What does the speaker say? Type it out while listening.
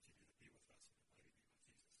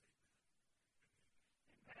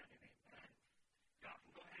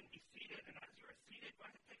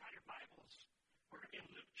Bibles. We're going to be in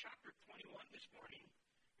Luke chapter 21 this morning,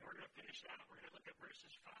 and we're going to finish out. We're going to look at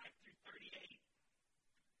verses 5 through 38.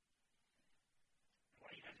 And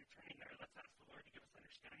while you guys are turning there, let's ask the Lord to give us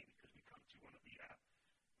understanding, because we come to one of the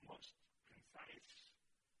most concise,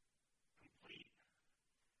 complete,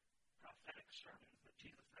 prophetic sermons that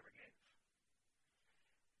Jesus ever gave.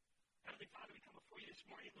 Heavenly Father, we come before you this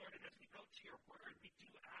morning, Lord, and as we go to your word, we do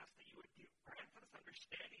ask that you would grant us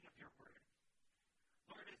understanding of your word.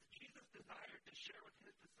 Lord, as Jesus desired to share with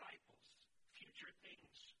his disciples future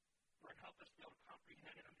things, Lord, help us be able to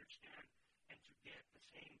comprehend and understand and to get the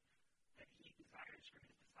same that he desires for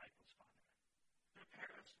his disciples, Father.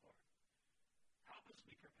 Prepare us, Lord. Help us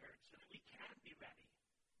be prepared so that we can be ready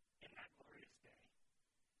in that glorious day.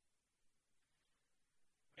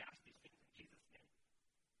 We ask these things in Jesus' name.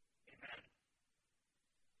 Amen. It's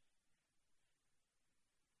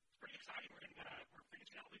pretty exciting. We're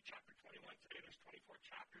finishing out Luke chapter 21 today. There's 24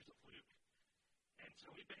 chapters of Luke. And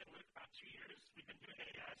so we've been in Luke about 2 years. We've been doing a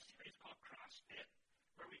series called CrossFit,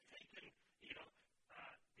 where we've taken,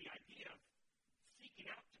 the idea of seeking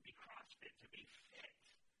out to be CrossFit, to be fit,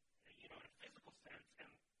 in a physical sense. And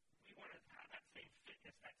we want to have that same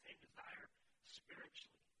fitness, that same desire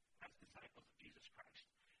spiritually as disciples of Jesus Christ.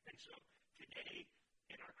 And so today,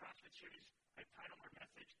 in our CrossFit series, I've titled our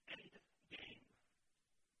message, End Game.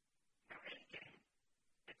 Now, end game,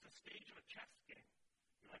 it's a stage of a chess game.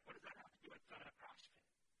 You're like, what does that have to do with CrossFit?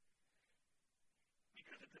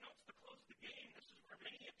 Because it denotes the close of the game. This is where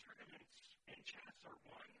many tournaments in chess are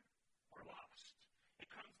won or lost.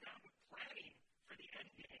 It comes down to planning for the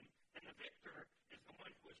end game, and the victor is the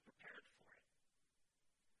one who is prepared for it.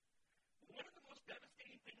 One of the most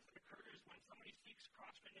devastating things that occurs when somebody seeks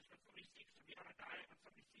CrossFitness, when somebody seeks to be on a diet, when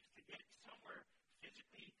somebody seeks to get somewhere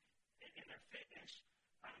physically in their fitness,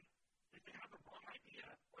 is they have the wrong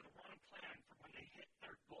idea or the wrong plan for when they hit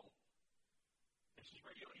their goal. This is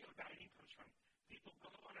where yo-yo dieting comes from. People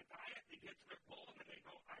go on a diet, they get to their goal, and then they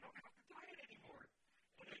go, I don't have to diet anymore.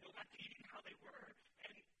 And they go back to eating how they were.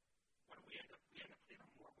 And what do we end up? We end up putting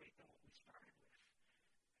on more weight than what we started with.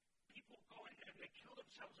 People go in and they kill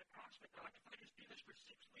themselves at CrossFit. They're like, if I just do this for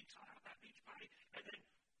 6 weeks, I'll have that beach body. And then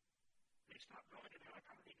they stop going, and they're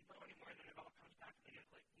like, I don't need to go anymore. And then it all comes back, and they get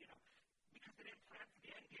like, because they didn't plan for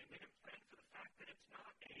the end game. They didn't plan for the fact that it's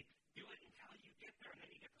not a do it until you get there, and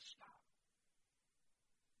then you get to stop.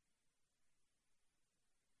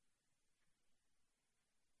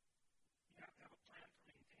 You have to have a plan for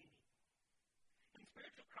maintaining. In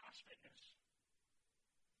spiritual CrossFitness,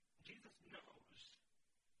 Jesus knows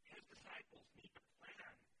his disciples need to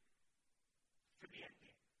plan for the end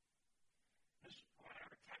game. This is why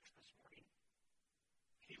our text this morning,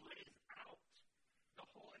 he lays out the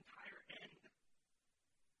whole entire end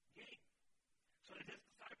game so that his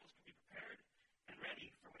disciples can be prepared and ready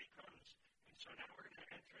for when he comes. And so now we're going to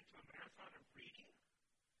enter into a marathon of reading.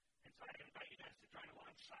 And so I invite you guys to join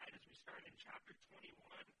alongside as we start in chapter 21,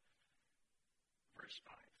 verse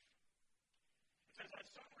 5. It says, as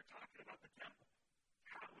some were talking about the temple,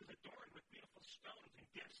 how it was adorned with beautiful stones and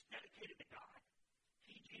gifts dedicated to God,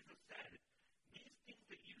 he, Jesus, said, these things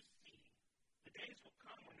that you see, the days will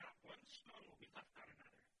come when not one stone will be left on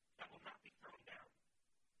another, that will not be thrown down.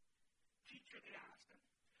 Teacher, they asked him,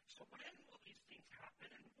 so when will these things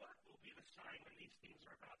happen, and what will be the sign when these things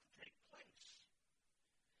are about to take place?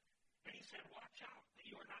 And he said, watch out that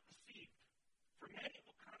you are not deceived, for many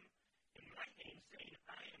will come in my name, saying,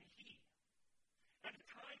 I am he. And the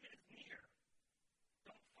time is near.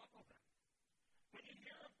 Don't follow them. When you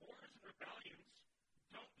hear of wars and rebellions,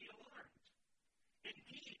 don't be alarmed.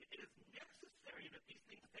 Indeed, it is necessary that these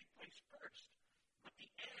things take place first, but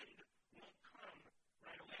the end won't come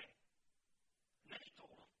right away. And then he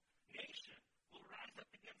told them, nation will rise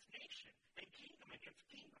up against nation, and kingdom against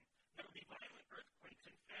kingdom. There will be violent earthquakes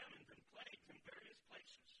and famines and plagues in various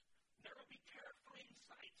places. There will be terrifying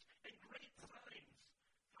sights and great signs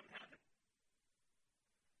from heaven.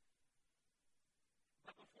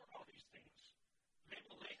 But before all these things, they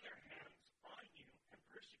will lay their hands on you and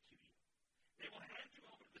persecute you. They will hand you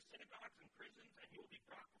over to the synagogues and prisons, and you will be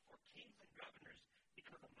brought before kings and governors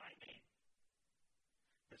because of my name.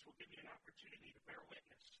 This will give you an opportunity to bear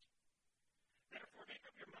witness. Therefore, make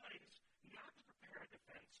up your minds not to prepare a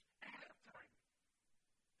defense ahead of time.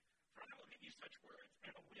 For I will give you such words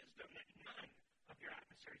and a wisdom that none of your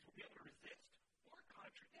adversaries will be able to resist or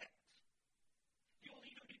contradict. You will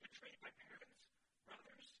even be betrayed by parents,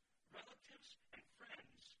 brothers, relatives, and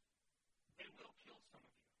friends. They will kill some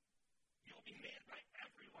of you. You will be hated by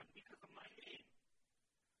everyone because of my name.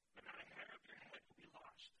 But not a hair of your head will be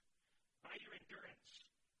lost. By your endurance,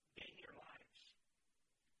 gain your lives.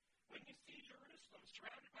 When you see Jerusalem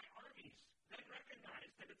surrounded by armies, then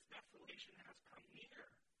recognize that its desolation has come near.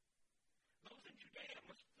 Those in Judea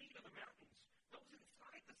must flee to the mountains. Those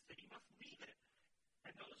inside the city must leave it.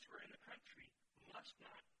 And those who are in the country must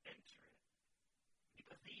not enter it.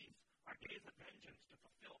 Because these are days of vengeance to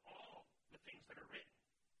fulfill all the things that are written.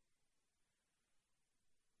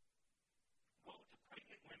 Woe to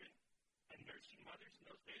pregnant women and nursing mothers in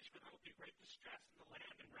those days, for there will be great distress in the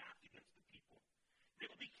land and wrath against the people. They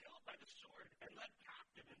will be killed by the sword and led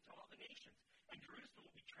captive into all the nations, and Jerusalem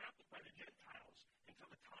will be trampled by the Gentiles until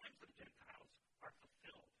the times of the Gentiles are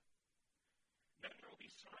fulfilled. Then there will be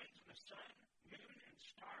signs in the sun, moon, and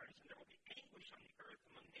stars, and there will be anguish on the earth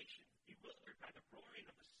among nations, bewildered by the roaring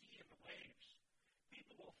of the sea and the waves.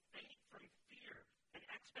 People will faint from fear and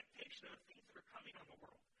expectation of the things that are coming on the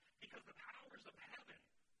world, because the powers of heaven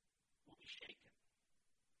will be shaken.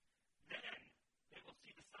 Then they will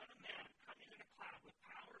see the Son of Man coming in a cloud with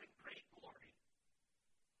power and great glory.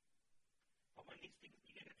 But when these things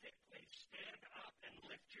begin to take place, stand up and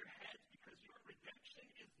lift your heads, because your redemption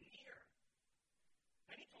is near.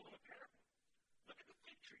 Then he told them a parable. Look at the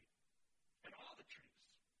fig tree and all the trees.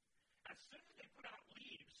 As soon as they put out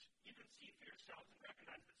leaves, you can see for yourselves and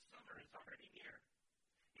recognize that summer is already near.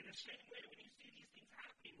 In the same way, when you see these things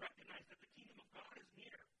happening, recognize that the kingdom of God is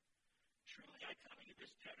near. Truly, I tell you,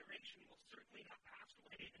 this generation will certainly not pass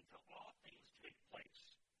away until all things take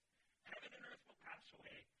place. Heaven and earth will pass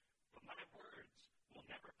away, but my words will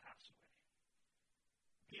never pass away.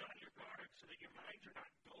 Be on your guard so that your minds are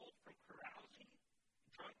not dulled from carousing,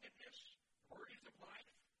 drunkenness, worries of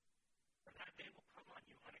life, for that day will come on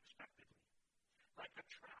you unexpectedly, like a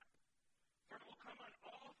trap. For it will come on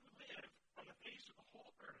all who live on the face of the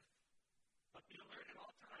whole earth. But be alert at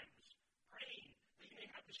all times, praying that you may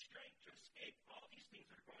have the strength to escape all these things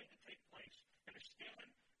that are going to take place and to stand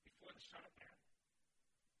before the Son of Man.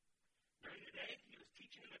 During the day, he was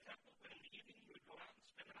teaching in the temple, but in the evening he would go out and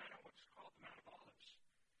spend the night on what's called the Mount of Olives.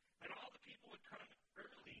 And all the people would come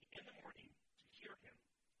early in the morning to hear him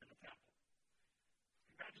in the temple.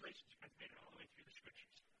 Congratulations, you guys made it all the way through the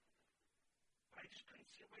scriptures. But I just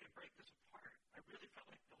couldn't see a way to break this apart. I really felt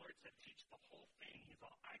like the Lord said, teach the whole thing.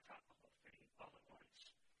 I taught the whole thing all at once.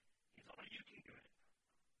 He's all, you can do it.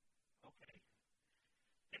 Okay.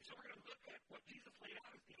 And so we're going to look at what Jesus laid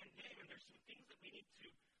out as the end game, and there's some things that we need to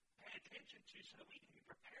pay attention to so that we can be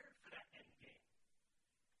prepared for that end game.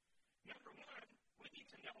 Number one, we need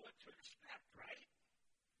to know what to expect, right?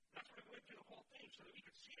 That's why we went through the whole thing, so that we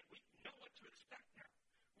could see it. We know what to expect now.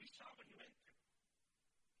 We saw what he went through.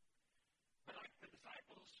 But like the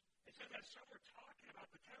disciples, it says as some were talking about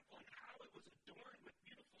the temple and how it was adorned with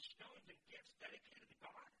beautiful stones and gifts dedicated to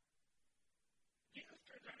God, Jesus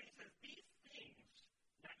turns around and he says, these things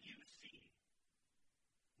that you see,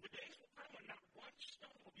 the days will come when not one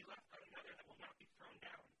stone will be left on another that will not be thrown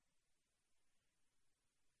down.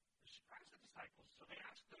 It surprised the disciples, so they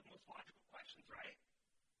asked the most logical questions, right?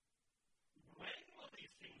 When will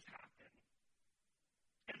these things happen?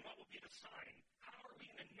 And what will be the sign? How are we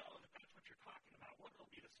going to know that that's what you're talking about? What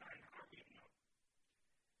will be the sign? How are we going to know?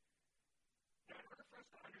 Now, in order for us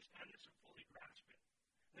to understand this and fully grasp it,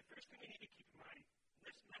 the first thing we need to keep in mind,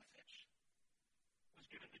 this message was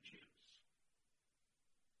given to Jews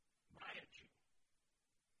by a Jew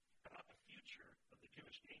about the future of the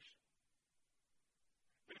Jewish nation.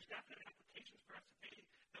 There's definite applications for us today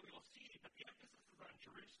that we will see, but the emphasis is on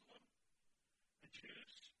Jerusalem, the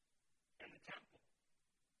Jews, and the temple.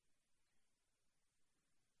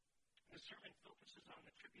 The sermon focuses on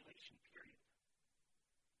the tribulation period,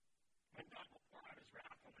 when God will pour out his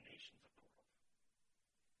wrath on the nations of the world.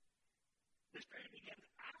 This period begins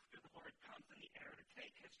after the Lord comes in the air to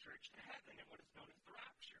take his church to heaven in what is known as the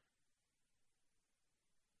rapture.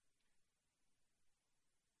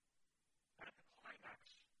 At the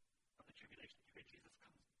climax of the tribulation period, Jesus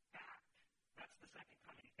comes back. That's the second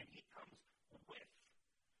coming, and he comes with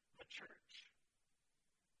the church.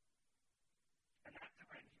 And that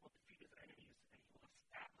time he will defeat his enemies and he will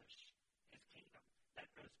establish his kingdom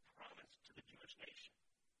that was promised to the Jewish nation.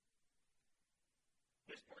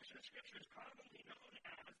 This portion of Scripture is commonly known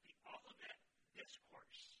as the Olivet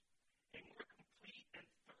Discourse. A more complete and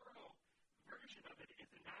thorough version of it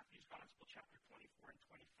is in Matthew's Gospel, chapter 24 and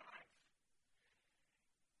 25.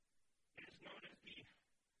 It is known as the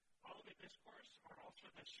Olivet Discourse, or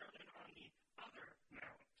also the Sermon on the Other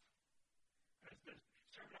Mount. Because the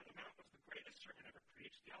Sermon on the Mount was the greatest sermon ever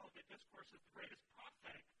preached. The Olivet Discourse is the greatest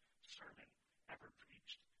prophetic sermon ever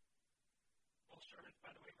preached. Both sermons,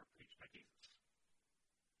 by the way, were preached by Jesus.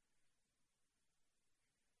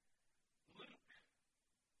 Luke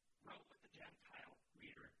wrote with the Gentile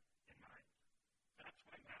reader in mind. That's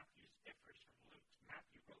why Matthew differs from Luke.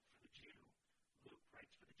 Matthew wrote for the Jew.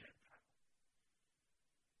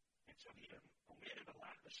 So he omitted a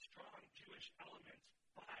lot of the strong Jewish elements,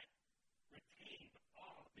 but retained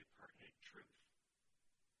all the pertinent truth.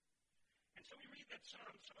 And so we read that some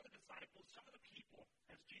of the disciples, some of the people,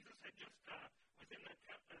 as Jesus had just was in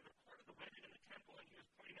the court of the wedding in the temple, and he was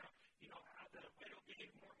pointing out, how the widow gave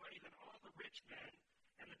more money than all the rich men,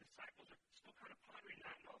 and the disciples are still kind of pondering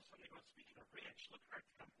that, and all of a sudden they go, speaking of rich, look at our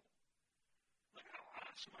temple. Look how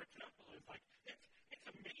awesome our temple is. Like, it's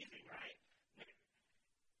amazing, right?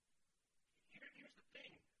 Here's the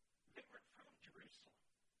thing. They weren't from Jerusalem.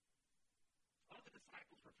 All the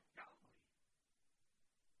disciples were from Galilee.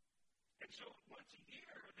 And so once a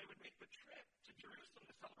year, they would make the trip to Jerusalem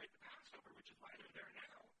to celebrate the Passover, which is why they're there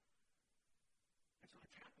now. And so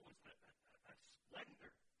the temple was a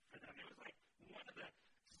splendor for them. It was like one of the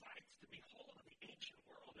sights to behold of the ancient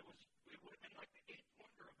world. It would have been like the eighth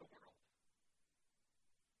wonder of the world.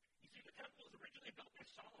 You see, the temple was originally built by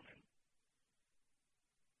Solomon,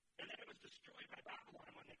 and then it was destroyed by Babylon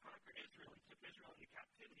when they conquered Israel and took Israel into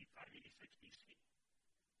captivity 586 BC.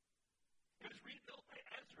 It was rebuilt by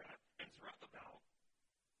Ezra and Zerubbabel,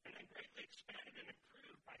 and then greatly expanded and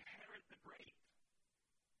improved by Herod the Great.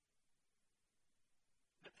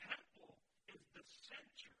 The temple is the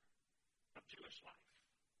center of Jewish life.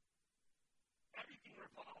 Everything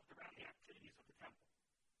revolved around the activities of the temple.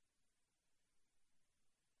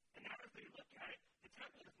 And now as they look at it, the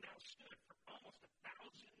temple has now stood for almost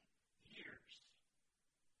 1,000 years.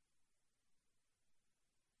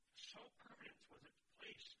 So permanent was its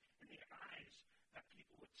place in the eyes that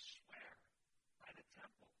people would swear by the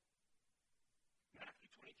temple. Matthew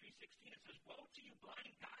 23:16, it says, "Woe to you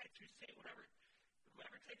blind guides who say whoever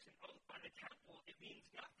takes an oath by the temple, it means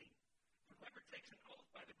nothing. Whoever takes an oath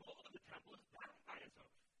by the gold of the temple is bound by his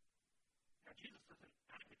oath." Now Jesus isn't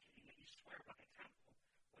advocating that you swear by the temple.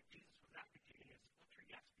 What Jesus was advocating is let your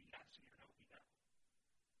yes be yes and your no be no.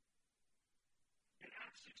 In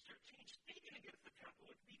Acts 6:13, speaking against the temple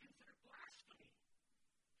would be considered blasphemy.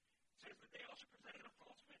 It says that they also presented a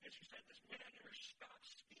false witness who said this man never stopped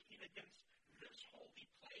speaking against this holy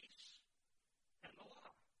place and the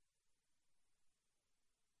law.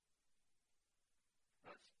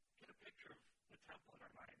 Let's get a picture of the temple in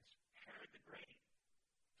our minds. Herod the Great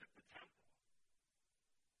took the temple,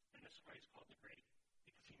 and this is why he's called the Great,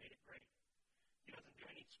 because he made it great. He doesn't do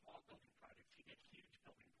any small building projects. He did huge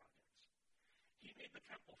building projects. He made the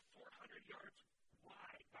temple 400 yards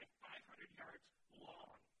wide by 500 yards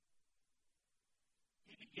long.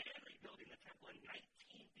 He began rebuilding the temple in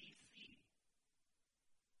 19 BC,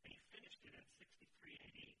 and he finished it in 63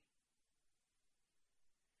 AD.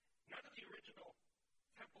 None of the original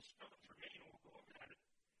temple stones remain, and we'll go over that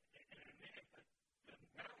in a minute, but the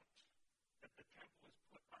mount that the temple was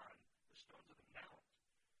put on, the stones of the mount,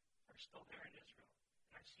 are still there in Israel.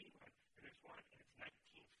 And I've seen one, and there's one, and it's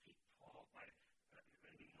 19 feet tall by an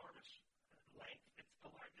enormous length. It's the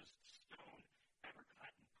largest stone ever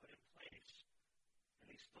cut and put in place, and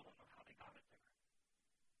they still don't know how they got it there.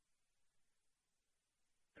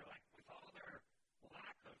 They're like, with all their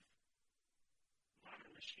lack of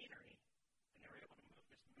modern machinery, and they were able to move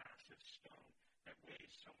this massive stone that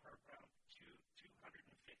weighs somewhere around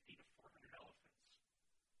 250 to 400 elephants.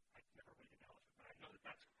 I've never weighed an elephant, but I know that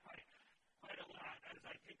that's quite a lot as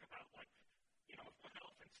I think about, if one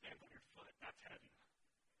elephant stands on your foot, that's heavy.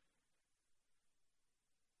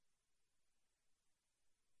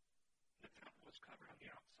 The temple was covered on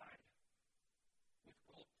the outside with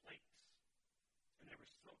gold plates, and they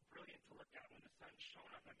were so brilliant to look at. When the sun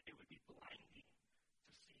shone on them, it would be blinding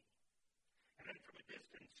to see. And then from a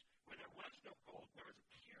distance, where there was no gold, there was a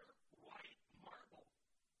pure white marble,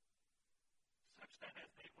 such that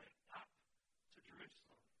as they went up to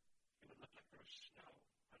Jerusalem, it would look like there was snow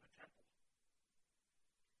on the temple.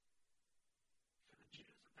 For the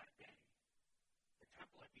Jews of that day, the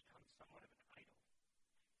temple had become somewhat of an idol,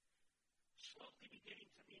 slowly beginning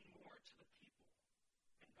to mean more to the people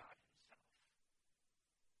than God himself.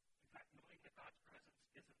 In fact, knowing that God's presence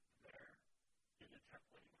isn't there in the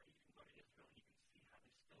temple anymore, you can go to Israel and you can see how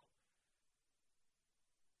they still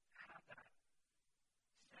have that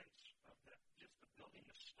sense of just the building,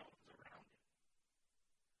 the stones around it.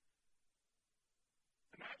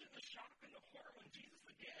 Imagine the shock and the horror when Jesus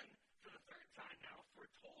again, for the third time now,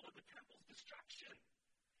 foretold of the temple's destruction.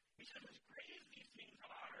 He said, as great as these things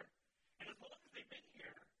are, and as long as they've been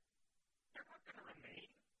here, they're not going to remain.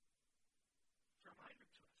 It's a reminder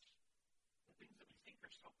to us. The things that we think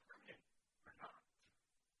are so permanent are not.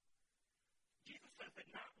 Jesus says that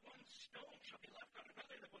not one stone shall be left on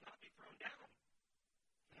another that will not be thrown down.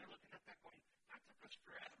 And they're looking at that going, that took us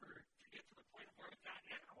forever to get to the point of where it's at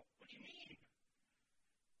now. What do you mean?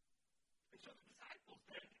 And so the disciples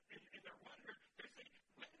then, in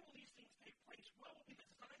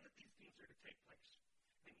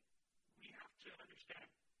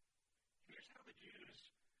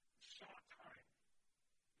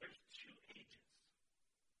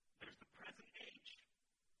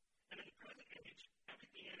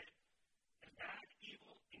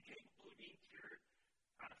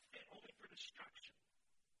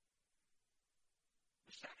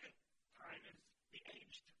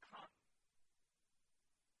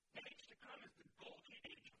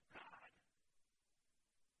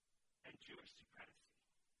Jewish supremacy.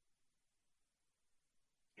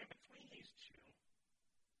 In between these two,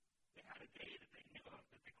 they had a day that they knew of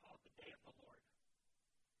that they called the Day of the Lord.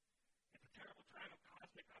 It's a terrible time of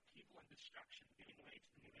cosmic upheaval and destruction giving way to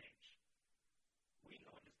the new age. We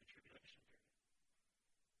know it as the tribulation period.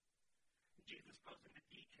 Jesus goes into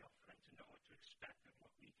detail for them to know what to expect and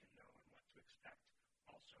what we can know and what to expect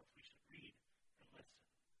also if we should read and listen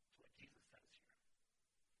to what Jesus says here.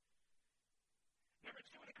 Number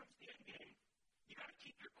two, when it comes to the end game, you got to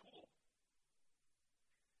keep your cool.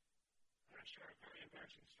 I'm going to share a very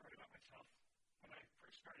embarrassing story about myself. When I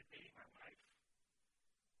first started dating my wife,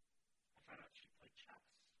 I found out she played chess.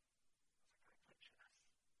 I was like, I play chess.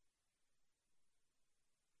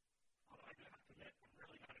 Although I do have to admit, I'm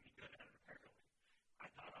really not any good at it, apparently. I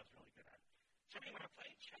thought I was really good at it. So anyway, when I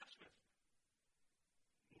played chess with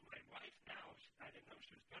my wife now, I didn't know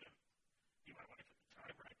she was going to be my wife at the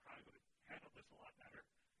time, or I probably would have handled this a lot better.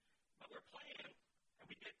 But we're playing, and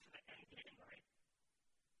we get to the end game, right?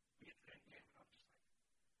 We get to the end game, and I'm just like,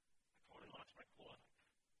 I totally lost my cool. I'm like,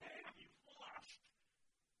 damn, you've lost.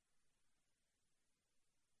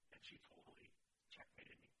 And she totally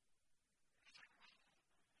checkmated me.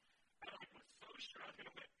 And I was so sure I was going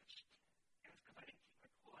to win. And it's because I didn't keep my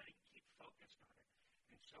cool. I didn't keep focused on it.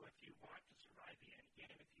 And so if you want to survive the end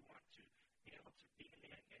game, if you want to be able to be in the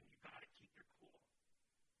end game, you got to keep your cool.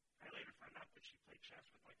 I later found out that she played chess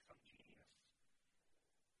with like some genius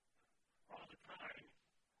all the time.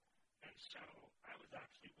 And so I was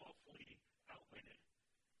actually woefully outwitted.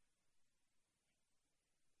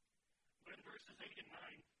 But in verses 8 and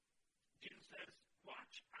 9, Jesus says,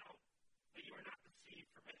 watch out that you are not deceived,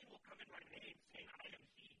 for many will come in my name, saying, I am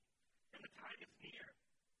he, and the time is near.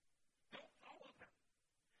 Don't follow them.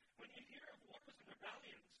 When you hear of wars and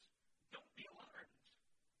rebellions, don't be alarmed.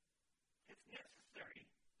 It's necessary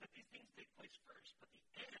that these things take place first, but the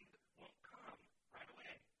end won't come right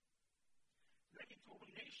away. Then he told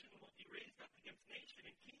them, nation will be raised up against nation,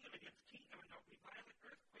 and kingdom against kingdom, and there will be violent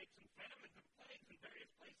earthquakes and famines and plagues in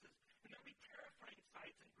various places, and there will be terrifying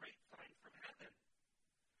sights and great signs from heaven.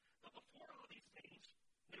 But before all these things,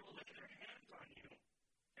 they will lay their hands on you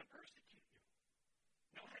and persecute you.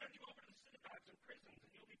 They'll hand you over to the synagogues and prisons,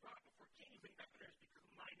 and you'll be brought before kings and governors because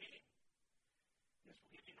of my name. This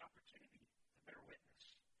will give you an opportunity to bear witness.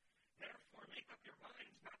 Therefore, make up your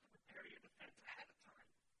minds not to prepare your defense ahead of time.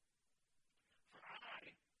 For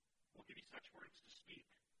I will give you such words to speak,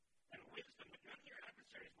 and wisdom that none of your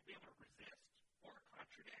adversaries will be able to resist or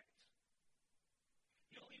contradict.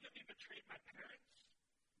 You'll even be betrayed by parents,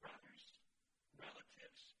 brothers,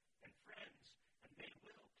 relatives, and friends, and they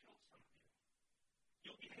will kill some of you.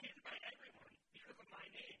 You'll be hated by everyone because of my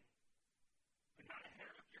name, but not a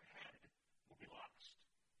hair of your head will be lost.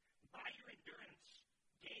 By your endurance,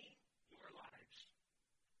 gain your lives.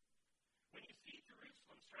 When you see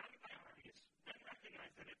Jerusalem surrounded by armies, then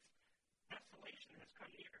recognize that its desolation has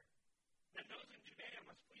come near. Then those in Judea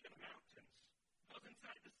must flee to the mountains. Those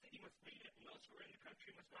inside the city must leave it, and those who are in the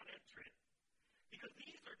country must not enter it. Because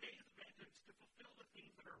these are days of vengeance to fulfill the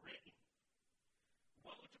things that are written.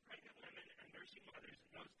 Woe to pregnant women and nursing mothers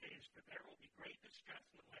in those days, for there will be great distress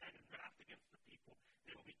in the land and wrath against the people.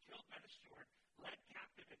 They will be killed by the sword, led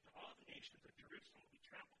captive into all the nations, and Jerusalem will be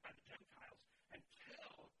trampled by the Gentiles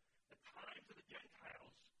until the times of the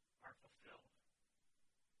Gentiles are fulfilled.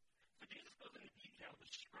 So Jesus goes into detail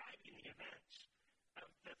describing the events of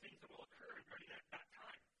the things that will occur during that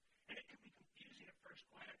time. And it can be confusing at first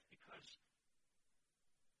glance because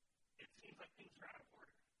it seems like things are out of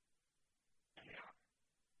order. And they are.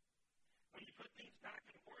 When you put things back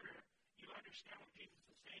in order, you understand what Jesus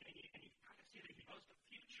is saying, and you kind of see that he goes to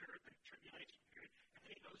future, the tribulation period, and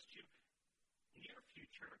then he goes to near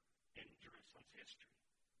future in Jerusalem's history.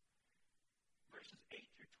 Verses 8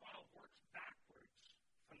 through 12 works backwards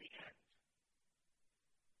from the end.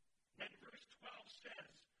 Then verse 12 says,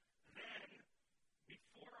 then,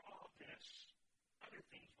 before all this, other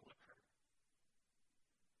things will occur.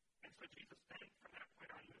 And so Jesus then, from that point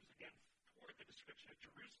on, moves again toward the description of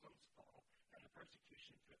Jerusalem's fall and the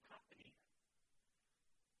persecution to accompany it.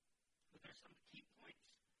 But there's some key points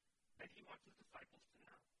that he wants his disciples to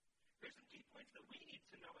know. There's some key points that we need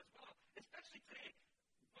to know as well, especially today.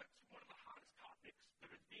 What's one of the hottest topics that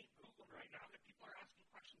is being Googled right now that people are asking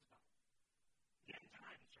questions about? The end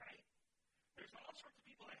times, right? There's all sorts of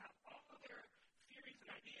people that have all of their theories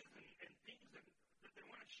and ideas and things that they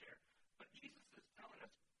want to share. But Jesus is telling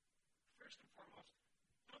us, first and foremost,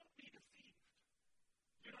 don't be deceived.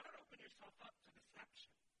 Do not open yourself up to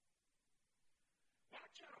deception.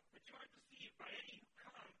 Watch out that you aren't deceived by any who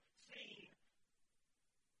come saying,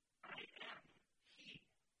 I am he.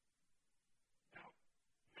 Now,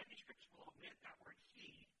 manuscripts will that word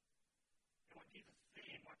he. And what Jesus is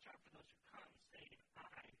saying, watch out for those who come saying,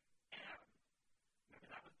 I am. Remember,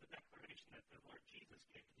 that was the declaration that the Lord Jesus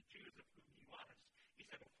gave to the Jews of who he was. He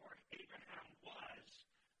said, before Abraham was,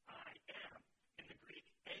 I am. In the Greek,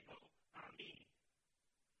 ego, ami,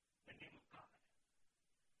 the name of God.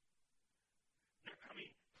 They're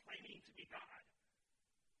coming claiming to be God.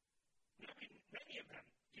 Many of them,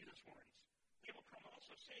 Jesus warns, they will come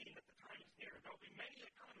also saying that the time is near. There will be many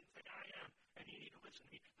that come and say, I am, and you need to listen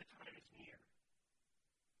to me. The time is near.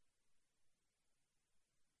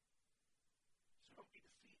 So don't be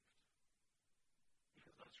deceived.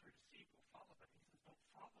 Because those who are deceived will follow them. He says, don't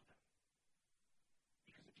follow them.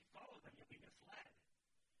 Because if you follow them, you'll be misled.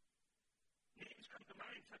 Names come to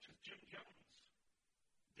mind such as Jim Jones,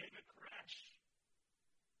 David Koresh.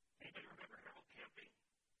 Anybody remember Harold Camping?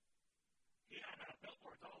 He had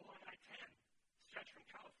billboards all along I-10, stretched from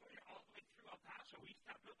California all the way through El Paso. We used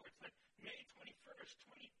to have billboards that May 21st,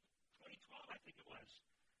 2012, I think it was,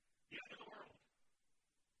 the end of the world.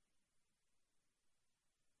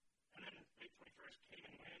 And then May 21st came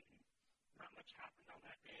and went, and not much happened on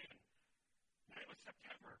that day. And then it was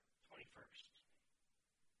September 21st.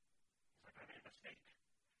 He's like, I made a mistake.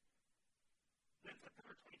 And then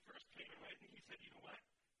September 21st came and went, and he said, you know what?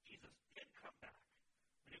 Jesus did come back,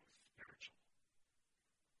 but it was spiritual.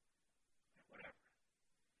 And whatever.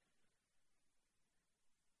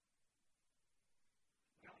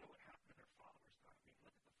 We all know what happened to their followers, though. I mean,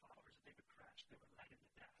 look at the followers of David Koresh. They were led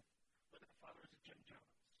into death. Look at the followers of Jim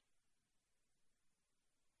Jones.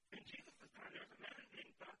 In Jesus' time, there was a man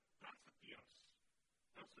named Dositheos.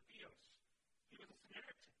 He was a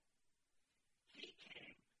Samaritan. He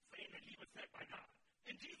came saying that he was sent by God.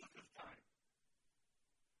 In Jesus' time.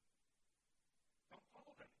 Don't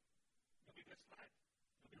follow them. You'll be misled.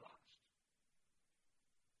 You'll be lost.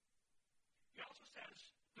 He also says,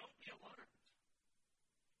 don't be alarmed.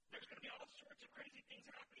 There's going to be all sorts of crazy things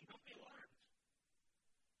happening. Don't be alarmed.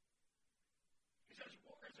 He says,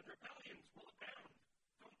 wars and rebellions will abound.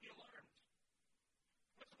 Don't be alarmed.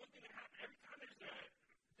 What's the one thing that happens? Every time there's a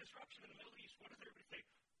disruption in the Middle East, what does everybody say?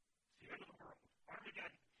 It's the end of the world.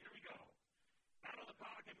 Armageddon. Here we go. Battle of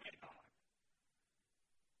Gog and Magog.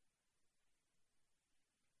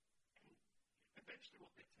 And eventually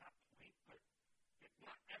we'll get to that point, but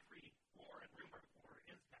not every war and rumor of war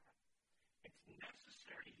is that. It's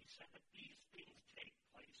necessary, he said, that these things take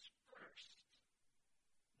place first.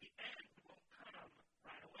 The end won't come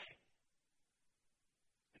right away.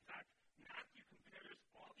 In fact, Matthew compares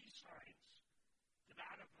all these signs to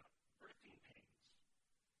that of birthing pains.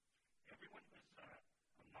 Everyone who's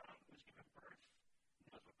a mom who's given birth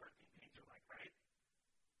knows what birthing pains are like, right?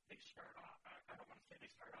 They start off, I don't want to say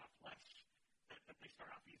they start off less, that they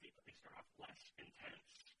start off easy, but they start off less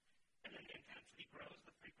intense. And then the intensity grows,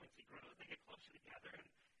 the frequency grows, they get closer together, and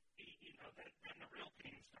then the real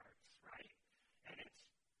pain starts, right? And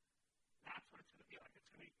that's what it's going to be like. It's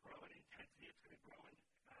going to grow in intensity, it's going to grow in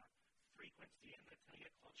frequency, and it's going to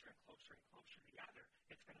get closer and closer and closer together.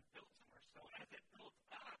 It's going to build somewhere. So as it builds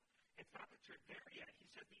up, it's not that you're there yet. He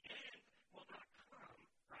says the end will not come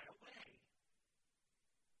right away.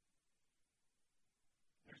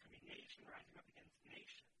 There's going to be nation rising up against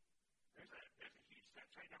nation. There's a huge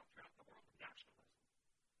sense right now throughout the world of nationalism.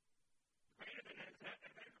 Greater than it has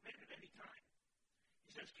ever been at any time.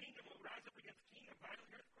 He says kingdom will rise up against kingdom, violent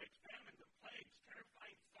earthquakes, famines, and plagues,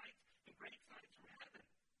 terrifying sights, and great signs from heaven.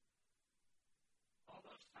 All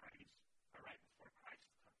those signs are right before Christ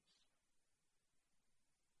comes.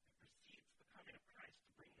 It precedes the coming of Christ to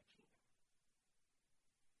bring the kingdom.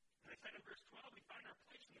 As I said in verse 12, we find our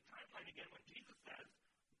place in the timeline again when Jesus says,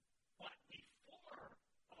 but before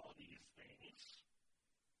all these things,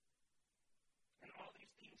 and all these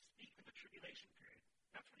things speak of the tribulation period.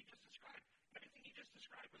 That's what he just described. Everything he just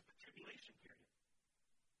described was the tribulation period.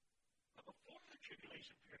 But before the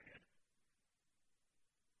tribulation period,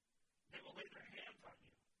 they will lay their hands on you.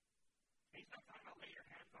 And he's not talking about lay your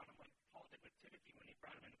hands on them like Paul did with Timothy when he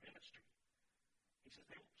brought him into ministry. He says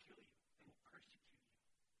they will kill you. They will persecute you.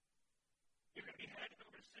 You're going to be handed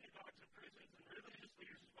over to synagogues and prisons and religious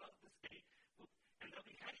leaders as well as the state, and they'll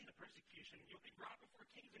be heading the persecution. You'll be brought before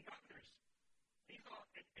kings and governors. And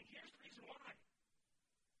here's the reason why.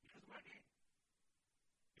 Because of my name.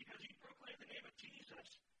 Because you proclaim the name of Jesus,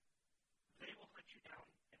 they will hunt you down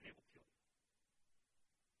and they will kill you.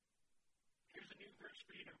 Here's a new verse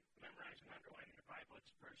for you to memorize and underline in your Bible.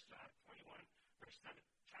 It's chapter 21, verse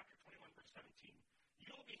 17.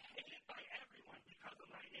 You'll be hated by everyone because of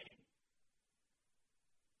my name.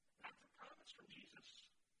 That's a promise from Jesus.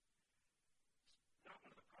 It's not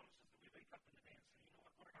one of the promises that we wake up in the day and say, you know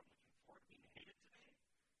what, Lord, I'm looking forward to being hated today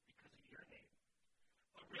because of your name.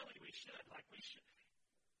 we should. Like we should.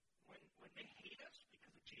 When they hate us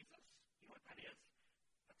because of Jesus, you know what that is?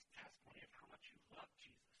 That's a testimony of how much you love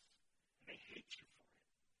Jesus. And they hate you for it.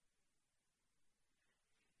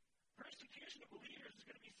 Persecution of believers is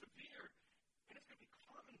going to be severe, and it's going to be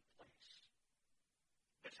commonplace.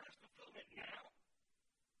 This has fulfillment now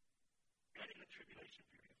and in the tribulation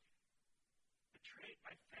period. Betrayed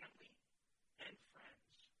by family and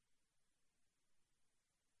friends.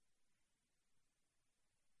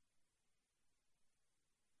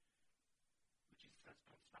 But Jesus says,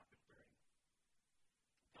 don't stop enduring.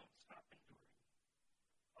 Don't stop enduring.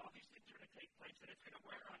 All these things are going to take place, and it's going to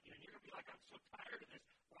wear on you, and you're going to be like, I'm so tired of this.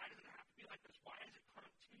 Why does it have to be like this? Why is it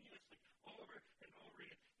continuously over and over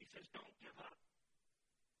again? He says, don't give up.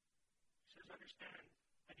 He says, understand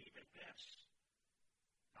that even this,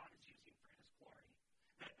 God is using for his glory.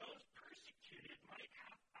 That those persecuted might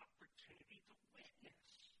have opportunity to witness.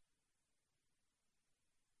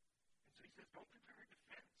 And so he says, don't prepare a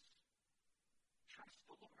defense. Trust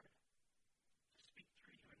the Lord to speak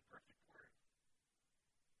through you in perfect word.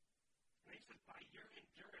 And he says, by your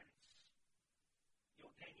endurance,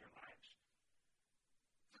 you'll gain your lives.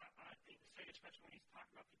 It's not an odd thing to say, especially when he's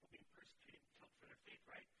talking about people being persecuted and killed for their faith,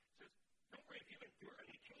 right? He says, don't worry, if you endure and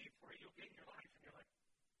they kill you for it, you'll gain your life. And you're like,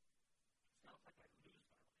 it sounds like I lose my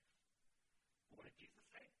life. But what did Jesus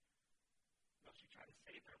say? Those who try to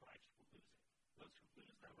save their lives will lose it. Those who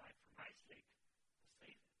lose their life for my sake will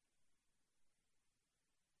save it.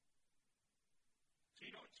 So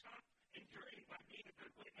you don't stop enduring by being a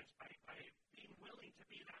good witness, by being willing to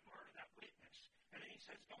be that martyr, that witness. And then he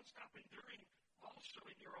says, don't stop enduring also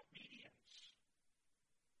in your obedience.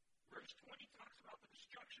 Verse 20 talks about the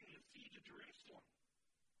destruction and the siege of Jerusalem.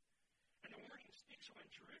 And the warning speaks when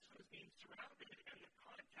Jerusalem is being surrounded, and the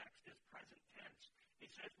context is present tense. He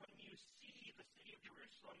says, when you see the city of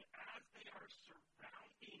Jerusalem as they are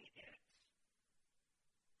surrounding it,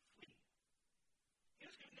 flee. He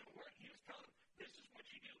was giving them a warning. He was telling them, this is what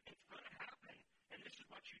you do. It's going to happen, and this is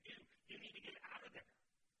what you do. You need to get out of there.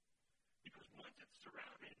 Because once it's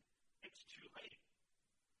surrounded, it's too late.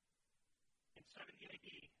 In 70 AD,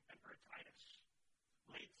 Emperor Titus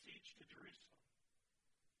laid siege to Jerusalem.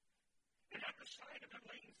 And at the sight of them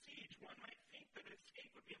laying siege, one might think that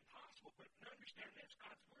escape would be impossible, but understand this,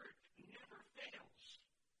 God's word never fails.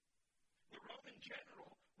 The Roman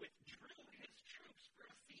general withdrew his troops for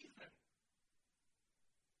a season,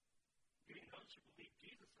 giving those who believed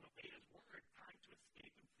Jesus and obeyed his word time to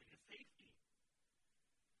escape and flee to safety.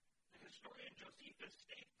 The historian Josephus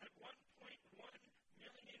states that 1.1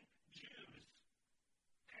 million Jews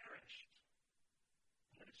perished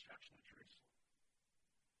in the destruction of Jerusalem.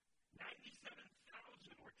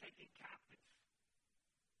 97,000 were taken captive.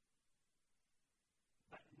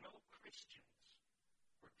 But no Christians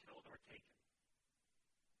were killed or taken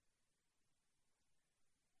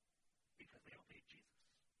because they obeyed Jesus.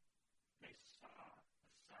 They saw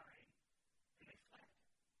the sign and they fled.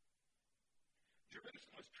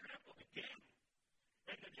 Jerusalem was trampled again,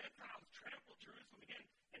 and the Gentiles trampled Jerusalem again.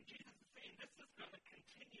 And Jesus is saying this is going to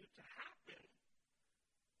continue to happen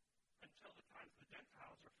until the times of the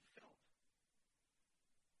Gentiles are fulfilled.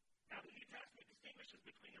 Now, the New Testament distinguishes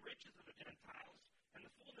between the riches of the Gentiles and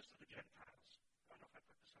the fullness of the Gentiles. I don't know if I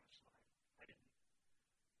put this on a slide. I didn't.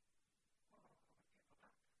 Oh, I can't go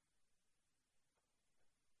back.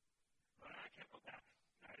 Well, I can't go back.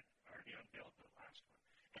 I already unveiled the last one.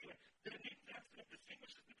 Anyway, the New Testament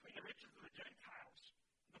distinguishes between the riches of the Gentiles,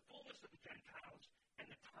 the fullness of the Gentiles, and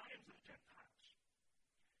the times of the Gentiles.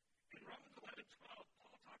 In Romans 11:12,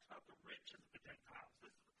 Paul talks about the riches of the Gentiles.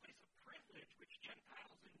 This is the place of privilege which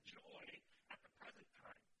Gentiles enjoy at the present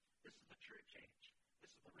time. This is the church age.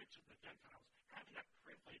 This is the riches of the Gentiles, having that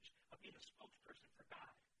privilege of being a spokesperson for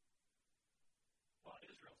God, while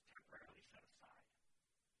Israel's temporarily set aside.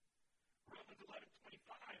 Romans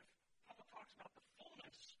 11:25, Paul talks about the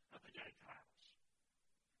fullness of the Gentiles.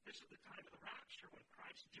 This is the time of the rapture when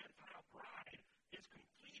Christ's Gentile bride is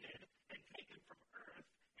completed and taken from earth,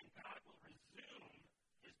 and God will resume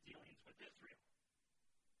his dealings with Israel.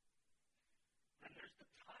 Then there's the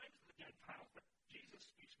times of the Gentiles that Jesus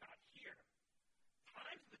speaks about here.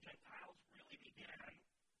 Times of the Gentiles really began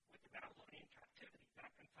with the Babylonian captivity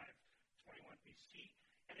back in 521 BC,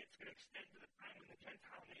 and it's going to extend to the time when the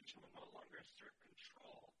Gentile nation will no longer assert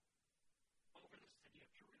control over the city of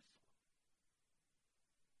Jerusalem.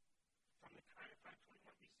 From the time of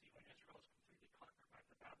 521 BC, when Israel is completely conquered by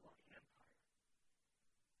the Babylonian Empire.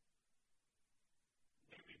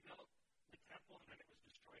 They rebuilt the temple, and then it was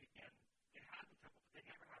destroyed again. They had the temple, but they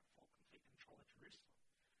never had full, complete control of Jerusalem.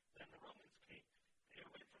 Then the Romans came. They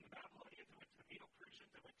went from the Babylonians, they went to the Medo-Persians,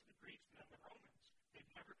 they went to the Greeks, and then the Romans.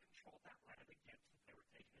 They've never controlled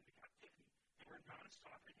not a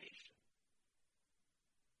sovereign nation.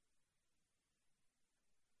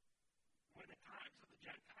 When the times of the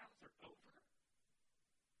Gentiles are over,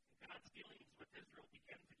 God's dealings with Israel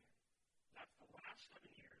begins again. That's the last 7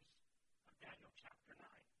 years of Daniel chapter 9.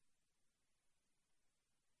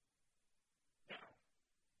 Now,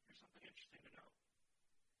 here's something interesting to note.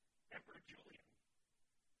 Emperor Julian,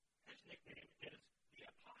 his nickname is the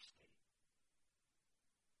Apostate.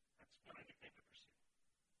 That's not a nickname to pursue.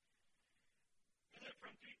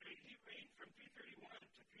 He reigned from 331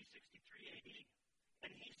 to 363 AD,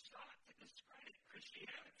 and he sought to discredit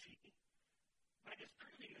Christianity by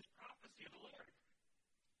disproving this prophecy of the Lord.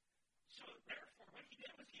 So, therefore, what he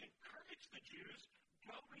did was he encouraged the Jews,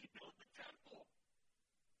 go rebuild the temple.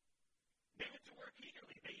 They went to work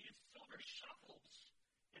eagerly. They used silver shovels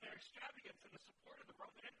in their extravagance in the support of the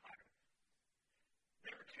Roman Empire.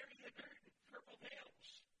 They were carrying the dirt and purple nails.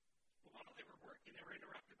 But while they were working, they were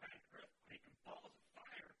interrupted by an earthquake and balls of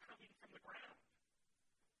fire coming from the ground.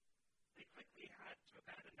 They quickly had to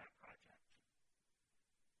abandon that project.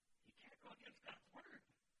 You can't go against God's word.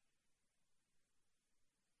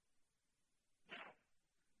 Now,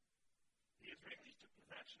 the Israelis took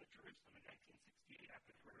possession of Jerusalem in 1968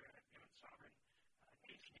 after they were given sovereign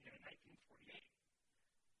nation again in 1948.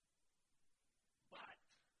 But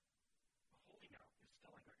the Holy Mount is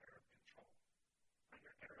still under Arab control,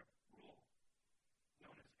 under Arab rule,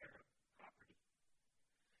 known as Arab property.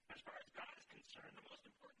 As far as God is concerned, the most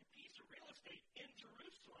important piece of real estate in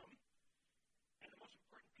Jerusalem, and the most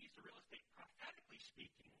important piece of real estate prophetically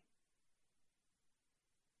speaking,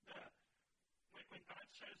 when God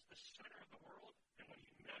says the center of the world, and when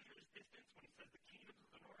he measures distance, when he says the kingdoms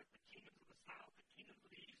of the north, the kingdoms of the south, the kingdoms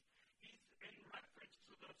of the east, he's in reference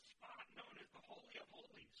to the spot known as the Holy of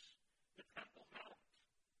Holies, the Temple Mount.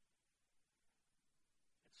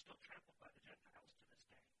 It's still trampled by the Gentiles to this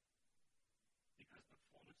day, because the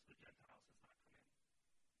fullness of the Gentiles has not come in.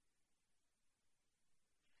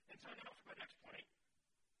 And so now for my next point,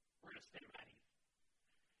 we're going to stay ready.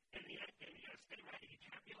 In the end game, you got to stay ready. You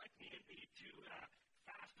can't be like me and be too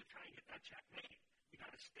fast to try and get that check made. You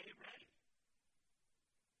got to stay ready.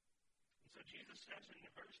 And so Jesus says in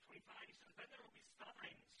verse 25, he says, then there will be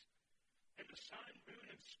signs in the sun, moon,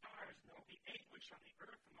 and stars, and there will be anguish on the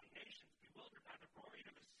earth among nations, bewildered by the roaring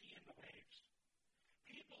of the sea and the waves.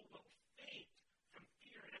 People will faint from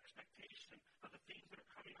fear and expectation of the things that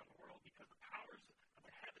are coming on the world, because the powers of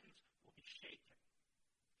the heavens will be shaken.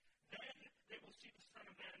 Then they will see the Son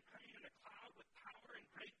of Man coming in a cloud with power and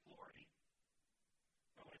great glory.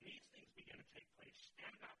 But when these things begin to take place,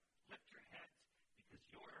 stand up, lift your heads, because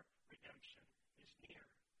your redemption is near.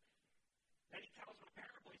 Then he tells them a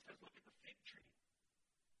parable. He says, look at the fig tree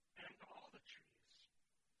and all the trees.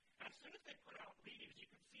 As soon as they put out leaves, you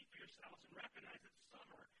can see for yourselves and recognize that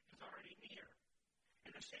summer is already near.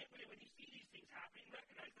 In the same way, when you see these things happening,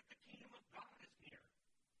 recognize that the kingdom of God is near.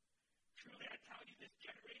 Truly, I tell you, this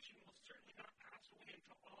generation will certainly not pass away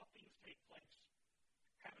until all things take place.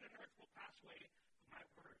 Heaven and earth will pass away, but my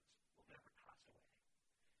words will never pass away.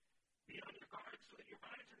 Be on your guard so that your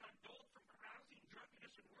minds are not dulled from carousing,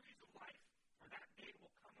 drunkenness, and worries of life, for that day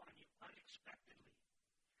will come on you unexpectedly,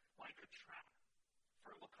 like a trap.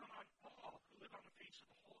 For it will come on all who live on the face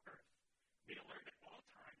of the whole earth. Be alert at all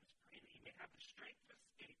times, praying that you may have the strength to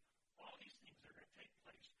escape all these things that are going to take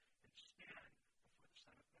place and stand before the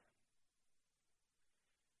Son of Man.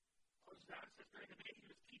 Closes out, it says, during the day he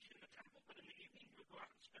was teaching in the temple, but in the evening he would go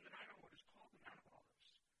out and spend the night on what is called the Mount of Olives.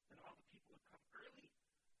 Then all the people would come early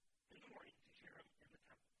in the morning to hear him in the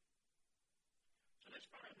temple. So this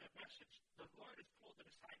far in that message, the Lord has told the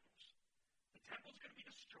disciples, the temple is going to be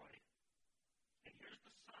destroyed, and here's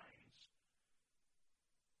the signs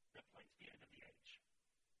that point to the end of the age.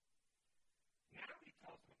 Now he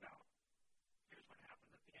tells them about, here's what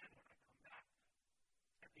happens at the end when I come back,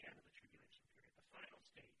 at the end of the tribulation period, the final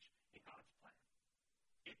stage in God's plan.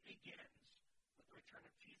 It begins with the return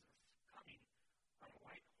of Jesus coming on a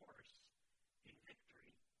white horse in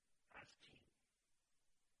victory as king.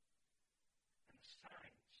 And the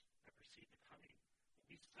signs that precede the coming will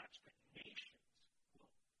be such that nations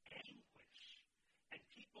will anguish and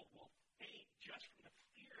people will faint just from the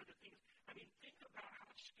fear of the things. I mean, think about how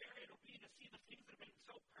scary it'll be to see the things that have been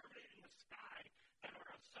so permanent in the sky that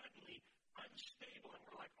are suddenly unstable, and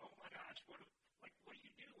we're like, oh my gosh, what do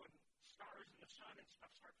you do when stars and the sun and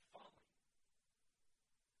stuff start falling?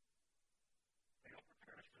 They don't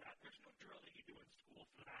prepare us for that. There's no drill that you do in school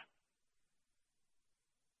for that.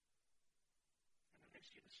 And then they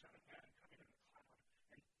see the Son of Man coming in the cloud.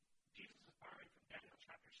 And Jesus is borrowing from Daniel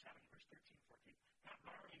chapter 7, verse 13, 14. Not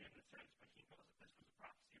borrowing in the sense, but he knows that this was a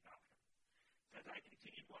prophecy about him. As I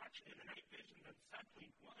continued watching in the night vision, then suddenly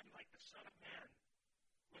one like the Son of Man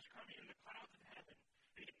was coming in the clouds of heaven.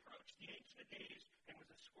 And he approached the Ancient of Days and was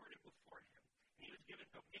escorted before him. And he was given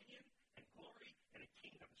dominion and glory and a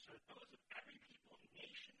kingdom, so that those of every people,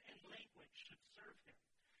 nation, and language should serve him.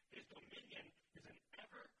 His dominion is an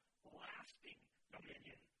everlasting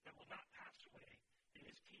dominion that will not pass away, and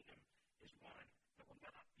his kingdom is one that will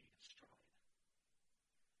not be destroyed.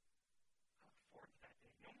 I look forward to that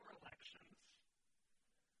day. No more elections.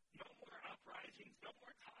 No more uprisings. No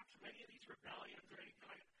more talks of any of these rebellions or anything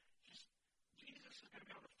like that. Just Jesus is going to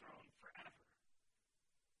be on the throne forever.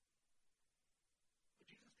 But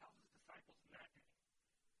Jesus tells his disciples in that day,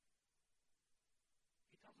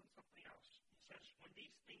 he tells them something else. He says, when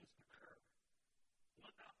these things occur,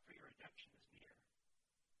 look up, for your redemption is near.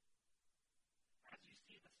 As you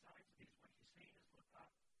see the signs of these, what he's saying is look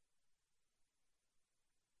up.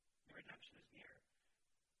 Your redemption is near.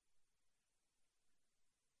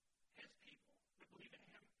 His people that believe in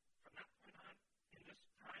him from that point on, in this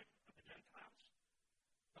time of the Gentiles,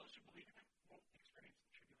 those who believe in him won't experience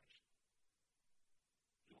the tribulation.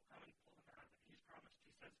 He will come and pull them out of it. He's promised,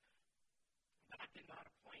 he says, God did not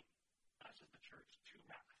appoint us as the church to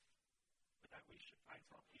wrath, but that we should find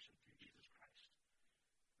salvation through Jesus Christ.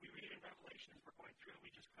 We read in Revelation as we're going through, we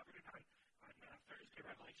just covered it on Thursday,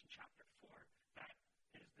 Revelation chapter 4. That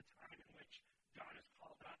is the time in which John is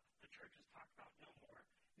called up, the church is talked about no more.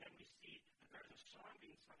 Then we see that there's a song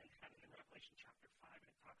being sung in heaven in Revelation chapter 5, and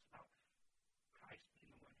it talks about Christ being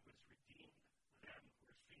the one who has redeemed them who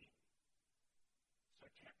are singing. So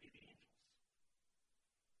it can't be the angels.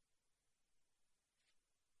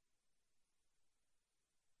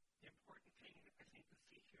 The important thing, I think, to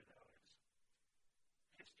see here, though, is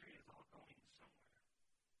history is all going somewhere.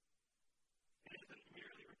 It isn't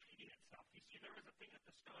merely repeating itself. You see, there was a thing that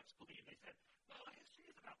the Stoics believed. They said, well, history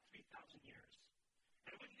is about 3,000 years.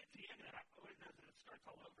 And when you get to the end of that, what it does is it starts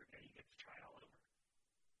all over again. You get to try all over.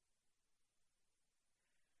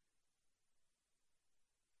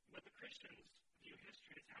 But the Christians view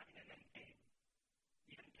history as having an end game.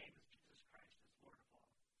 The end game is Jesus Christ as Lord of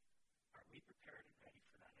all. Are we prepared and ready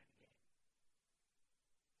for that end game?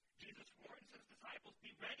 Jesus warns his disciples,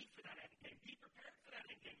 be ready for that end game. Be prepared for that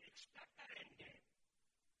end game. Expect that end game.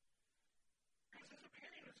 Because his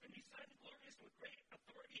appearing is going to be sudden, glorious, and with great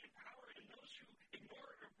authority and power, and those who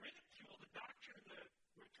ignore or ridicule the doctrine of the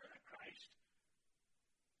return of Christ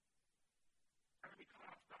are going to be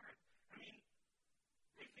caught off guard. I mean,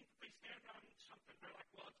 they think that they stand on something. They're like,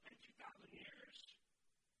 well, it's been 2,000 years.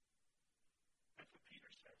 That's what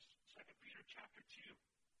Peter says. 2 Peter chapter 3,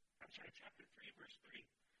 verse 3.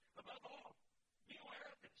 Above all, be aware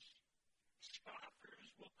of this. Scoffers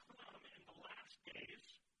will come in the last days,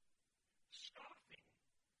 scoffing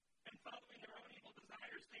and following their own evil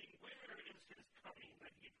desires, saying, where is his coming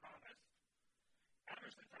that he promised?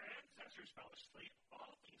 Ever since our ancestors fell asleep,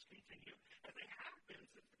 all things continue as they have been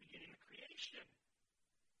since the beginning of creation.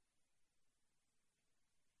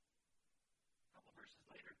 A couple verses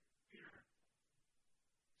later, Peter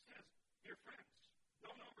says, dear friends,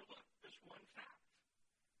 don't overlook this one fact.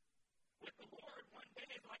 With the Lord, one day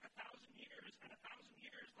is like 1,000 years, and 1,000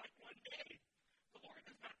 years like one day. The Lord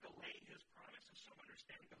does not delay his promise, as some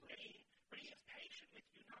understand delaying, but he is patient with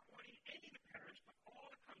you, not wanting any to perish, but all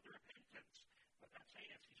to come to repentance. What that's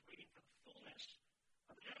saying is he's waiting for the fullness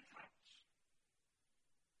of the Gentiles.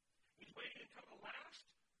 He's waiting until the last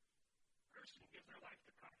person gives their life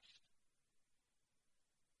to Christ.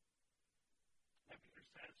 Then Peter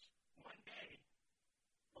says, one day,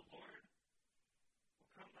 the Lord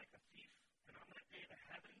will come like a thief, and on that day the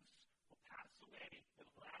heavens will pass away with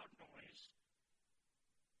a loud noise.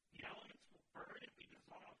 The elements will burn and be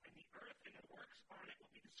dissolved, and the earth and the works on it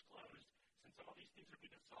will be disclosed. Since all these things will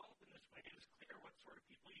be dissolved in this way, it is clear what sort of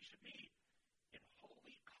people you should be in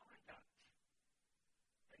holy conduct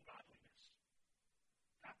and godliness.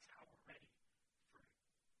 That's how we're ready for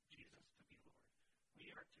Jesus to be Lord.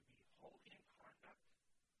 We are to be holy in conduct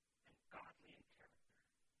and godly in character.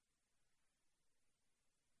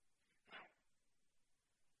 Now,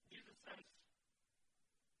 Jesus says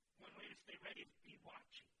one way to stay ready is be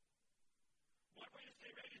watching. One way to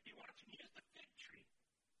stay ready is be watching. Use the fig tree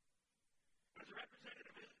as a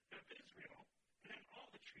representative of Israel, and then all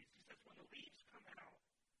the trees. He says when the leaves come out,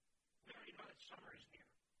 we already know that summer is near.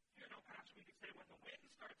 Here in El Paso, we could say when the wind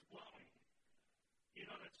starts blowing, you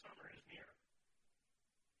know that summer is near.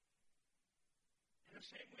 In the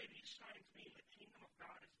same way, these signs mean the kingdom of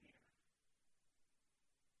God is near.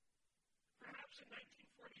 Perhaps in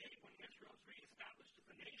 1948, when Israel was reestablished as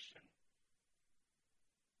a nation,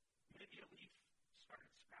 maybe a leaf started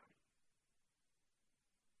sprouting.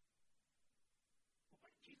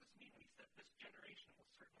 this generation will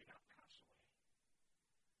certainly not pass away.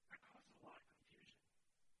 That causes a lot of confusion.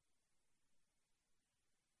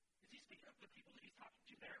 Is he speaking of the people that he's talking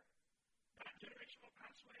to there? That generation will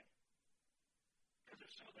pass away? Because if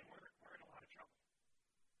so, then we're in a lot of trouble.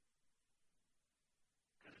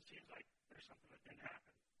 Because it seems like there's something that didn't happen.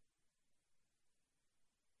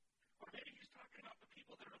 Or maybe he's talking about the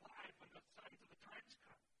people that are alive when the signs of the times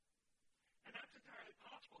come. And that's entirely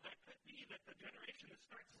possible. That could be that the generation that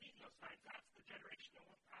starts seeing those signs, that's the generation that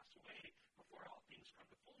won't pass away before all things come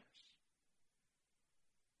to fullness.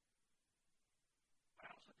 I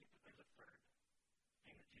also think that there's a third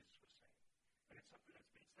thing that Jesus was saying. And it's something that's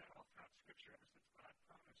been said all throughout Scripture ever since God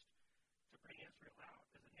promised to bring Israel out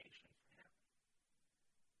as a nation for him.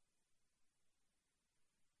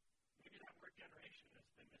 Maybe that word generation has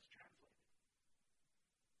been mistranslated.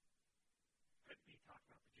 Could be talking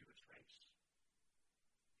about the Jewish race.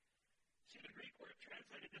 See, the Greek word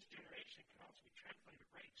translated this generation can also be translated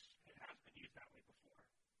race. It has been used that way before.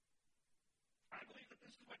 I believe that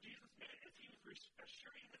this is what Jesus meant as he was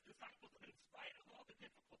assuring his disciples that in spite of all the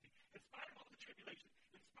difficulty, in spite of all the tribulation,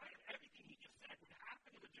 in spite of everything he just said would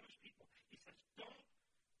happen to the Jewish people, he says, don't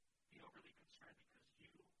be overly concerned because you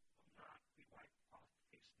will not be wiped off the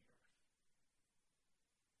face of the earth.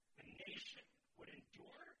 The nation would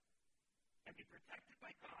endure and be protected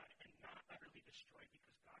by God and not utterly destroyed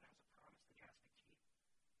because God has a promise that he has to keep.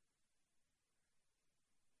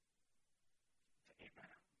 To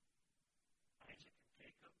Abraham, Isaac, and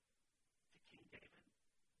Jacob, to King David,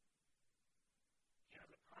 he has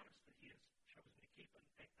a promise that he has chosen to keep,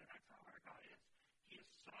 and that's how our God is. He is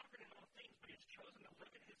sovereign in all things, but he has chosen to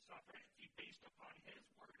live in his sovereignty based upon his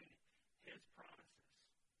word and his promises.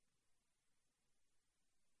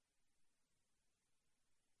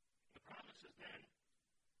 The promises then,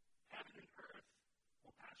 heaven and earth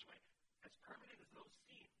will pass away. As permanent as those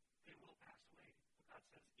seem, they will pass away. But God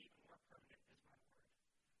says, even more permanent is my word.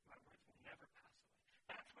 My words will never pass away.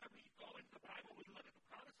 That's why we go into the Bible, we look at the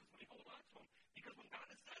promises, and we hold on to them. Because when God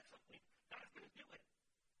has said something, God is going to do it.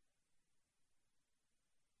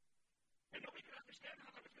 And nobody could understand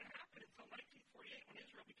how that was going to happen until 1948 when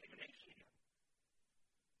Israel became a nation again.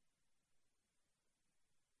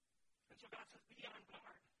 And so God says, be on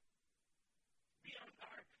guard. Be on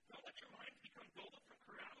guard. Don't let your minds become dulled from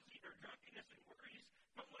carousing or drunkenness and worries.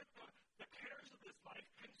 Don't let the cares of this life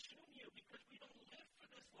consume you because we don't live for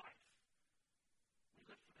this life. We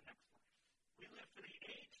live for the next life. We live for the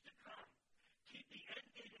age to come. Keep the end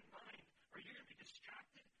date in mind or you're going to be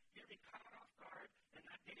distracted, you're going to be caught off guard, and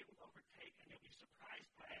that day will overtake and you'll be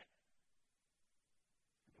surprised by it.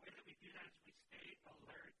 And the way that we do that is we stay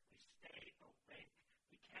alert, we stay awake.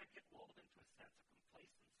 We can't get lulled into a sense of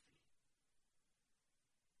complacency.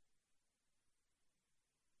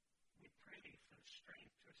 We pray for the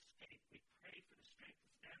strength to escape. We pray for the strength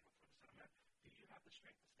to stand before the Son of Man. Do you have the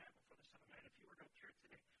strength to stand before the Son of Man? If you were to appear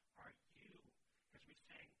today, are you, as we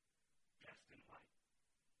sang, dressed in white?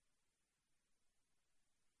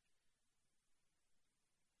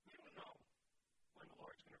 We don't know when the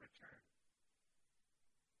Lord's going to return.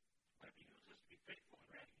 But it behooves us to be faithful and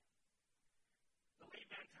ready. The late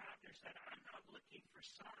Van Tavner said, I'm not looking for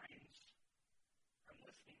signs. I'm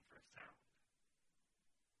listening for a sound.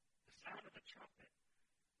 The sound of the trumpet.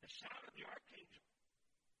 The shout of the archangel.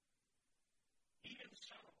 Even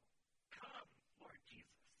so, come, Lord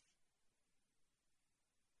Jesus.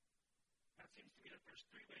 Now, it seems to me that there's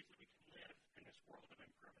three ways that we can live in this world of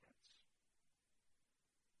impermanence.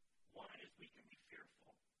 One is we can be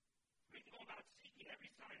fearful. We can go about seeking every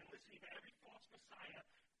sign and listening to every false messiah,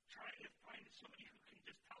 trying to find somebody who can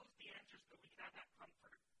just tell us the answers so that we can have that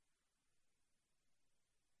comfort.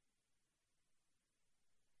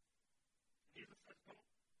 Jesus says, don't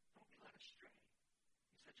be led astray.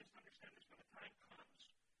 He said, just understand this, when the time comes,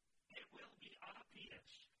 it will be obvious.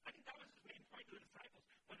 I think that was his main point to the disciples.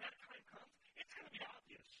 When that time comes, it's going to be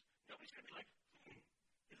obvious. Nobody's going to be like, is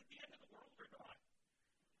it the end of the world or not?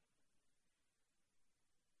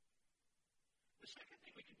 The second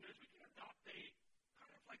thing we can do is we can adopt a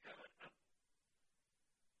kind of like I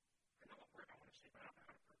know what word I want to say, but I don't know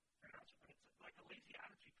how to pronounce it, but it's like a lazy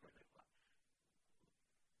attitude toward it.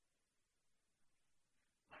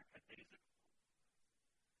 Lackadaisical.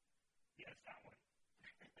 Yes, that one.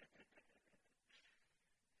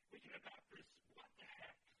 We can adopt this, what the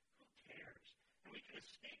heck? Who cares? And we can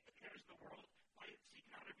escape the cares of the world by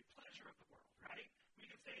seeking out every pleasure of the world, right? We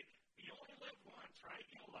can say, you only live once, right?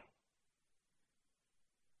 YOLO.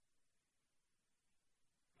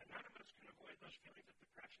 And none of us can avoid those feelings of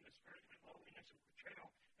depression, discouragement, loneliness, and betrayal.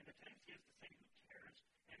 And the tendency is to say, who cares?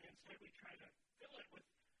 And instead we try to fill it with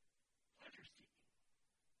pleasure seeking.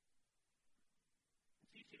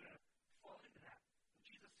 you to fall into that. And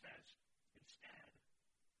Jesus says, instead,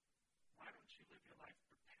 why don't you live your life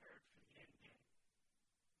prepared for the end game?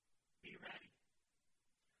 Be ready.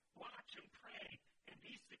 Watch and pray and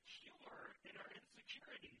be secure in our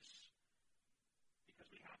insecurities because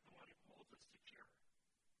we have the one who holds us secure.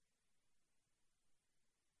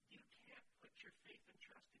 You can't put your faith and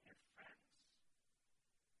trust in your friends,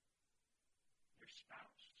 your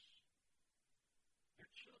spouse, your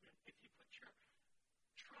children. If you put your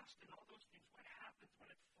trust in all those things, what happens when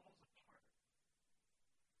it falls apart?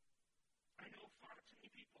 I know far too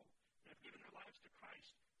many people that have given their lives to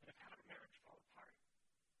Christ that have had a marriage fall apart.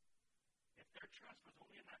 If their trust was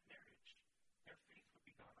only in that marriage, their faith would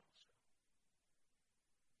be gone also.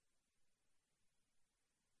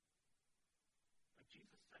 But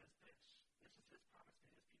Jesus says this. This is his promise to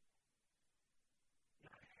his people.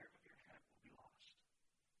 Not a hair of your head will be lost.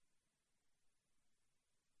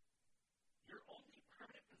 Your only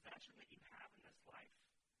permanent possession that you have in this life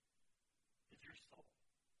is your soul.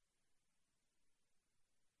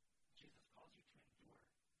 Jesus calls you to endure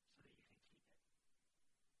so that you can keep it.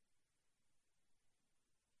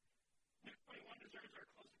 Luke 21 deserves our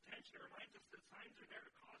close attention. It reminds us that signs are there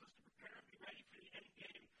to cause us to prepare and be ready for the end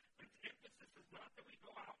game. But its emphasis is not that we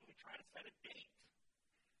go out and we try to set a date.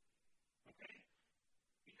 Okay?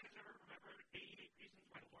 You guys ever remember 88 Reasons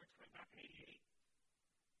Why the Lord's Coming Back in 88?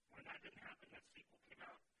 When that didn't happen, that sequel came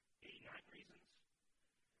out, 89 Reasons.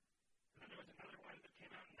 And then there was another one that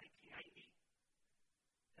came out in 1990.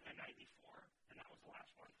 And then 94, and that was the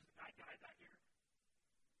last one because the guy died that year.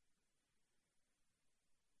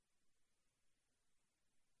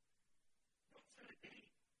 Don't set a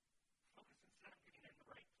date. Focus instead on getting in the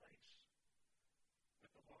right place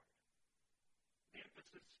with the Lord. The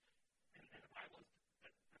emphasis in the Bible is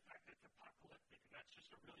the fact that it's apocalyptic, and that's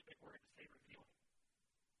just a really big word to say revealing.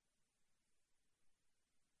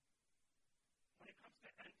 When it comes to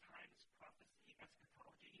end times prophecy,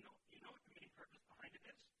 eschatology, you know what the main purpose behind it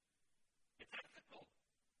is? It's ethical.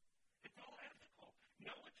 It's all ethical.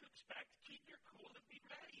 Know what to expect. Keep your cool and be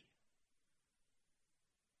ready.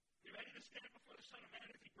 Be ready to stand before the Son of Man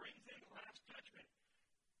as he brings in the last judgment.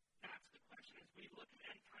 That's the question as we look at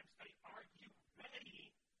end time study. Are you ready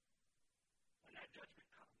when that judgment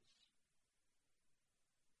comes?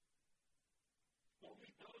 Only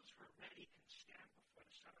those who are ready can stand before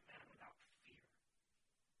the Son of Man without fear.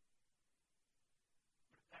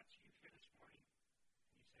 But if that's you here this morning,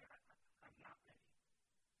 and you say, I'm not ready,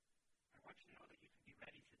 I want you to know that you can be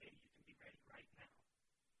ready today. You can be ready right now.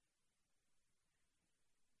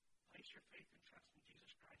 Place your faith and trust in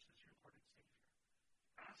Jesus Christ as your Lord and Savior.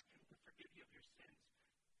 Ask him to forgive you of your sins.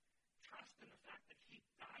 Trust in the fact that he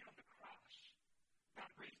died on the cross. God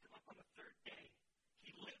raised him up on the third day.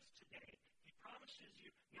 He lives today. He promises you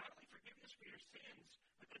not only forgiveness for your sins,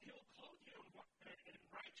 but that he will clothe you in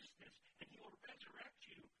righteousness, and he will resurrect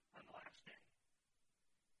you on the last day.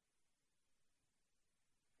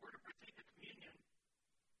 We're to partake of communion.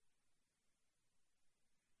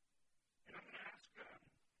 And I'm going to ask the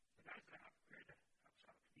guys that I have prepared to help us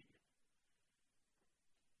out with communion.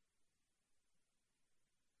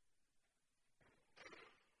 And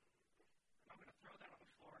I'm going to throw that on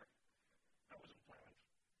the floor. That wasn't planned.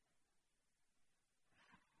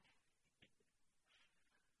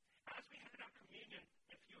 As we hand out communion,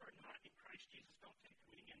 if you are not in Christ Jesus, don't take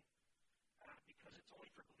communion because it's only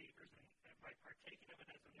for believers. And by partaking of it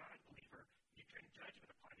as a non-believer, you bring judgment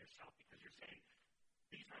upon yourself because you're saying,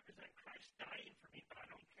 these represent Christ dying for me, but I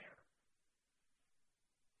don't care.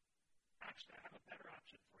 Actually, I have a better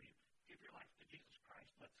option for you. Give your life to Jesus Christ.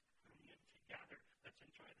 Let's commune together. Let's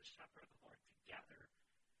enjoy the supper of the Lord together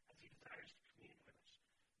as he desires to commune with us.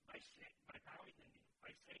 By bowing the knee,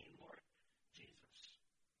 by saying, Lord Jesus,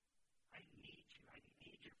 I need you. I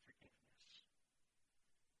need your forgiveness.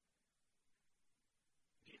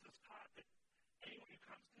 Jesus taught that anyone who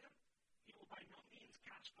comes to him, he will by no means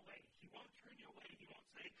cast away. He won't turn you away. He won't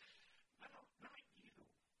say, well, not you.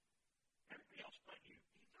 Everybody else but you.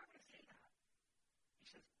 He's not going to say that. He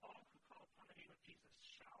says, all who call upon the name of Jesus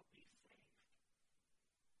shall be saved.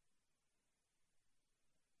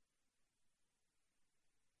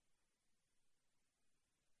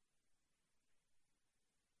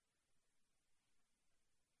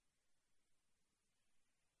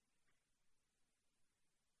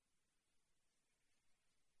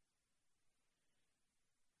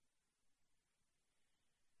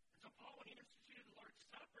 So Paul, when he instituted the Lord's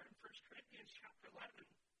Supper in 1 Corinthians chapter 11,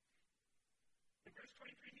 in verse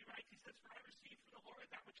 23 he writes, he says, for I received from the Lord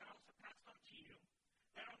that which I also passed on to you,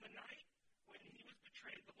 that on the night when he was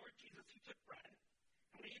betrayed, the Lord Jesus, he took bread,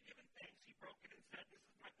 and when he had given thanks, he broke it and said, this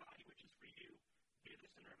is my body which is for you. Do this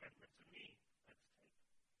this in remembrance of me. Let's take.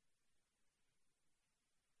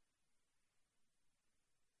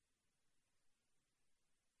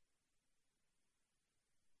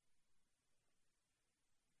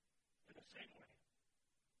 In the same way,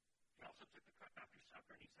 he also took the cup after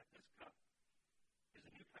supper, and he said, this cup is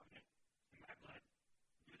a new covenant in my blood.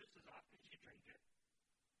 Do this as often as you drink it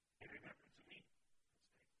in remembrance of me. Let's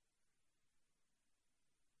take.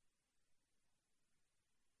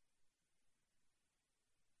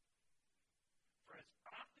 For as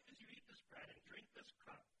often as you eat this bread and drink this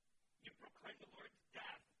cup, you proclaim the Lord's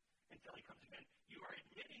death until he comes again. You are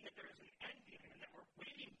admitting that there is an ending and that we're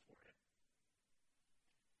waiting for it.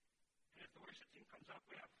 And if the worship team comes up,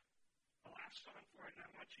 we have a last song for it, and I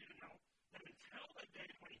want you to know that until the day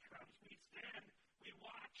when he comes, we stand, we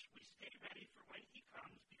watch, we stay ready for when he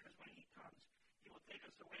comes, because when he comes, he will take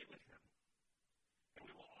us away with him.